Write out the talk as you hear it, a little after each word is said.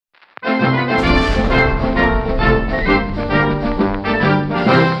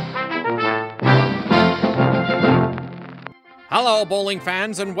Hello, bowling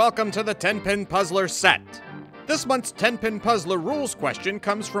fans, and welcome to the Tenpin Puzzler set. This month's Tenpin Puzzler rules question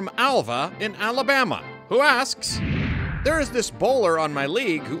comes from Alva in Alabama, who asks, there is this bowler on my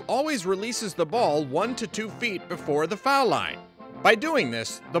league who always releases the ball 1 to 2 feet before the foul line. By doing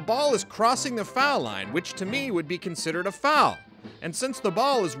this, the ball is crossing the foul line, which to me would be considered a foul. And since the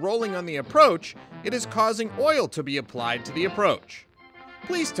ball is rolling on the approach, it is causing oil to be applied to the approach.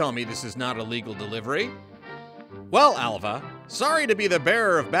 Please tell me this is not a legal delivery. Well, Alva, sorry to be the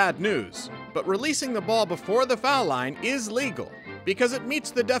bearer of bad news, but releasing the ball before the foul line is legal because it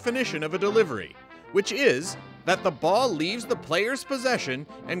meets the definition of a delivery, which is that the ball leaves the player's possession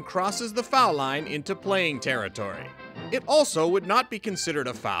and crosses the foul line into playing territory. It also would not be considered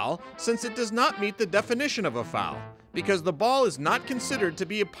a foul since it does not meet the definition of a foul, because the ball is not considered to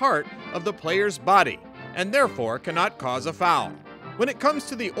be a part of the player's body, and therefore cannot cause a foul. When it comes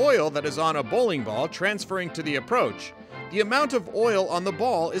to the oil that is on a bowling ball transferring to the approach, the amount of oil on the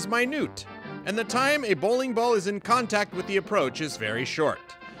ball is minute, and the time a bowling ball is in contact with the approach is very short.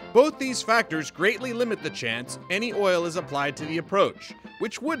 Both these factors greatly limit the chance any oil is applied to the approach,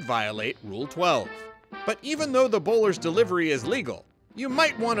 which would violate Rule 12. But even though the bowler's delivery is legal, you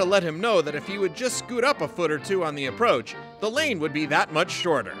might want to let him know that if he would just scoot up a foot or two on the approach, the lane would be that much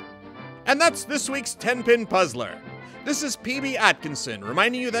shorter. And that's this week's Tenpin Puzzler. This is PB Atkinson,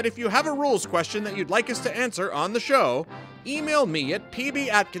 reminding you that if you have a rules question that you'd like us to answer on the show, email me at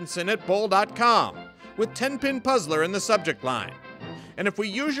pbatkinson@bowl.com with Tenpin Puzzler in the subject line. And if we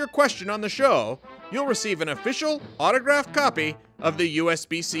use your question on the show, you'll receive an official autographed copy of the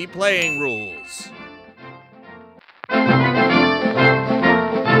USBC playing rules.